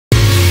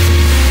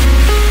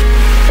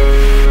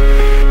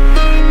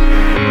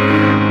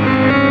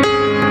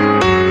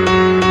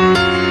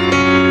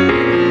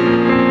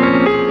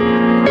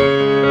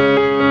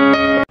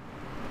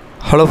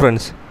Hello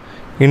friends,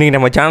 இன்னைக்கு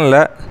நம்ம சேனல்ல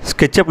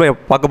sketchup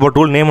பார்க்க போற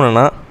டூல் நேம்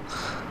என்னன்னா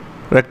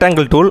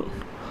rectangle tool,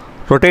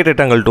 rotate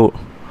rectangle tool.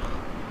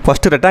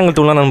 First rectangle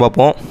tool நம்ம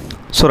பார்ப்போம்.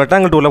 So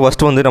rectangle tool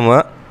first வந்து நம்ம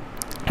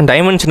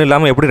டைமென்ஷன்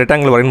இல்லாம எப்படி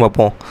rectangle வரையணும்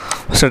பார்ப்போம்.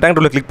 First rectangle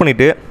tool click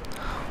பண்ணிட்டு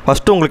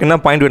first உங்களுக்கு என்ன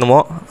பாயிண்ட் வேணுமோ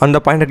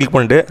அந்த பாயிண்ட click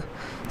பண்ணிட்டு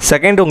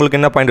செகண்ட் உங்களுக்கு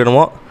என்ன பாயிண்ட்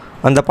வேணுமோ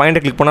அந்த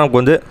பாயிண்ட click பண்ணா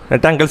நமக்கு வந்து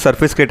rectangle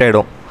surface கிரியேட்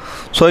ஆயிடும்.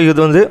 So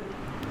இது வந்து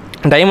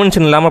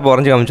டைமென்ஷன் இல்லாம இப்ப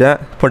வரைஞ்சு காமிச்சேன்.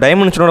 இப்போ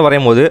டைமென்ஷனோட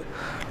வரையும்போது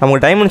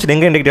நமக்கு டைமென்ஷன்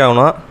எங்க இண்டிகேட்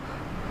ஆகும்னா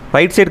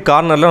ரைட் சைடு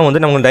கார்னர்ல வந்து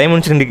நமக்கு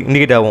டைமென்ஷன்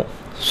இண்டிகேட் ஆகும்.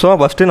 ஸோ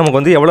ஃபஸ்ட்டு நமக்கு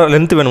வந்து எவ்வளோ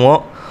லென்த் வேணுமோ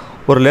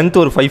ஒரு லென்த்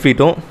ஒரு 5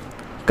 ஃபீட்டும்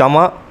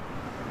கமா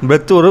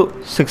பிரெத் ஒரு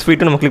 6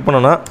 ஃபீட்டும் நம்ம கிளிக்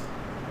பண்ணோன்னா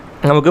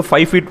நமக்கு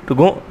 5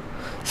 ஃபீட்டுக்கும்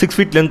 6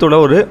 ஃபீட் லென்த்தோட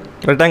ஒரு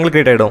ரெக்டாங்கிள்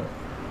கிரியேட் ஆகிடும்.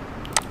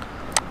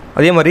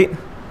 அதே மாதிரி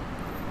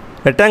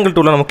ரெக்டாங்கிள்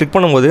டூலில் நம்ம கிளிக்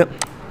பண்ணும்போது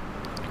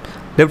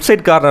லெஃப்ட்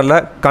சைட் கார்னரில்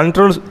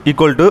control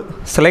equal to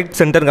select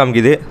centre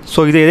காமிக்குது. ஸோ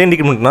இது எதை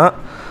இண்டிகேட் பண்ணுன்னா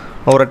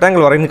ஒரு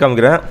ரெக்டாங்கிள் வரைந்து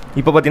காமிக்கிறேன்.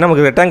 இப்போ பார்த்தீங்கன்னா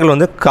நமக்கு ரெக்டாங்கிள்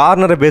வந்து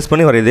கார்னரை பேஸ்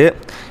பண்ணி வரையுது.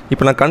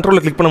 இப்போ நான்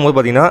கண்ட்ரோலில் கிளிக் பண்ணும்போது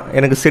பார்த்தீங்கன்னா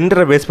எனக்கு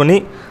சென்டரை பேஸ் பண்ணி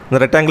அந்த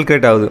ரெக்டாங்கிள்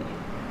கிரியேட் ஆகுது.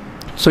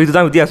 ஸோ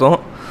இதுதான் வித்தியாசம்.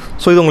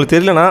 ஸோ இது உங்களுக்கு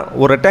தெரியலனா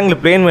ஒரு ரெக்டாங்கிள்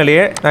பிளேன்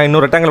மேலேயே நான்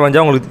இன்னொரு ரெக்டாங்கிள்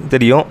வரைஞ்சால் உங்களுக்கு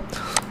தெரியும்.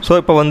 ஸோ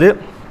இப்போ வந்து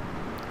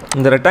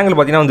இந்த ரெக்டாங்கிள்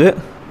பார்த்தீங்கன்னா வந்து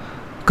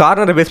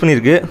கார்னரை பேஸ்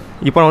பண்ணியிருக்கு.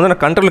 இப்போ நான் வந்து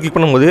நான் கண்ட்ரோலில் கிளிக்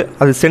பண்ணும்போது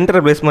அது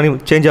சென்டரை பேஸ் பண்ணி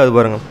சேஞ்ச் ஆகுது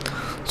பாருங்கள்.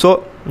 ஸோ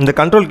இந்த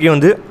கண்ட்ரோல் கீ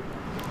வந்து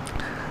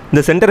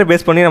இந்த சென்டரை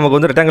பேஸ் பண்ணி நமக்கு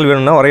வந்து ரெக்டாங்கிள்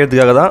வேணும்னா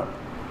வரைகிறதுக்காக தான்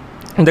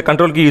இந்த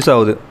கண்ட்ரோல் கீ யூஸ்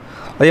ஆகுது.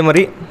 அதே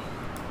மாதிரி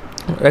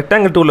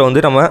ரெக்டாங்கிள் டூலில்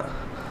வந்து நம்ம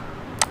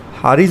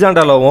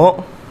ஹரிசாண்டலாகவும்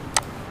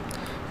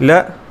இல்லை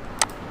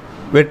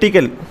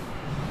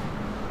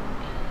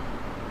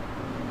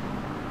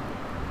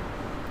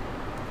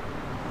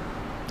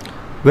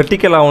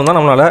வெர்டிக்கலாகவும் தான்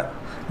நம்மளால்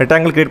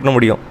ரெக்டாங்கிள் கிரியேட் பண்ண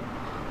முடியும்.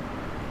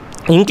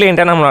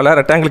 இன்க்ளைன்ட்டாக நம்மளால்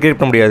ரெக்டாங்கிள்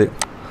கிரியேட் பண்ண முடியாது.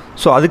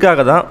 ஸோ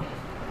அதுக்காக தான்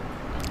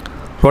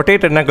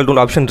ரொட்டேட் ரெக்டாங்கிள்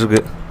டூல் ஆப்ஷன்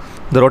இருக்குது.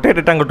 இந்த ரொட்டேட்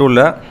ரெக்டாங்கிள்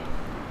டூலில்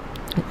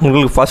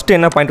உங்களுக்கு ஃபஸ்ட்டு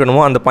என்ன பாயிண்ட்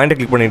வேணுமோ அந்த பாயிண்ட்டை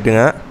கிளிக்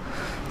பண்ணிவிட்டுங்க.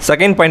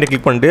 செகண்ட் பாயிண்ட்டை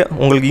கிளிக் பண்ணிட்டு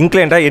உங்களுக்கு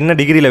இன்க்ளைன்ட்டாக என்ன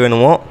டிகிரியில்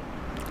வேணுமோ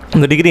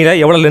அந்த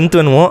டிகிரியில் எவ்வளோ லென்த்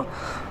வேணுமோ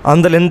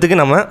அந்த லென்த்துக்கு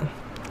நம்ம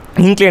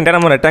இன்க்ளைன்ட்டாக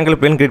நம்ம ரெக்டாங்கிள்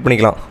பிளேன் கிரியேட்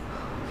பண்ணிக்கலாம்.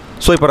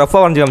 ஸோ இப்போ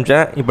ரஃபாக வரைஞ்சி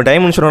காமிச்சேன். இப்போ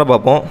டைமென்ஷனோட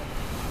பார்ப்போம்.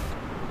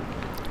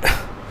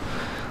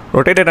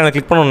 ரொட்டேட் ரெக்டாங்கிள்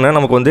கிளிக் பண்ணோன்னே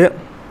நமக்கு வந்து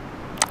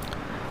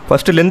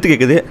ஃபஸ்ட்டு லென்த்து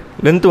கேட்குது.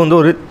 லென்த்து வந்து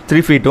ஒரு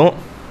 3 ஃபீட்டும்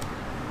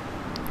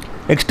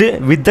நெக்ஸ்ட்டு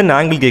வித் அண்ட்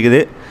ஆங்கிள் கேட்குது.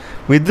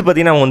 வித்து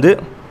பார்த்திங்கன்னா நம்ம வந்து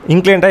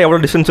இன்க்ளைன்ட்டாக எவ்வளோ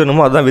டிஸ்டன்ஸ்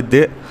வேணுமோ அதுதான்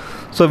வித்து.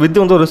 ஸோ வித்து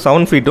வந்து ஒரு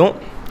 7 ஃபீட்டும்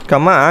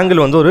கம்மா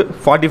ஆங்கிள் வந்து ஒரு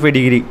 45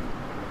 டிகிரி.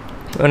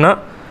 ஏன்னா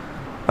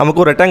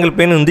நமக்கு ஒரு ரெக்டாங்கிள்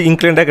பிளேன் வந்து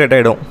இன்க்ளைன்ட்டாக கிரியேட்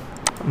ஆகிடும்.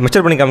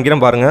 மெஷர் பண்ணி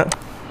காமிக்கிறேன் பாருங்கள்.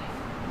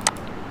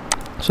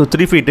 So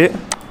 3 feet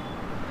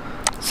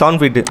 7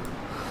 feet.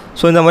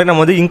 ஸோ இந்த மாதிரி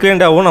நம்ம வந்து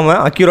இன்க்ளைன்ட்டாகவும் நம்ம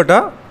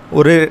அக்யூரேட்டாக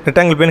ஒரு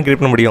ரெக்டாங்கிள் பிளேன்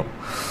கிரியேட் பண்ண முடியும்.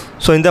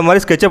 ஸோ இந்த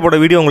மாதிரி ஸ்கெட்சப்போட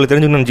வீடியோ உங்களுக்கு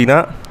தெரிஞ்சுக்கணும்னு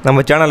நினச்சிங்கன்னா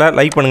நம்ம சேனலை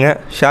லைக் பண்ணுங்கள்,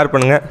 ஷேர்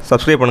பண்ணுங்கள்,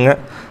 சப்ஸ்கிரைப் பண்ணுங்கள்.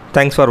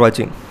 தேங்க்ஸ் ஃபார்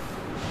வாட்சிங்.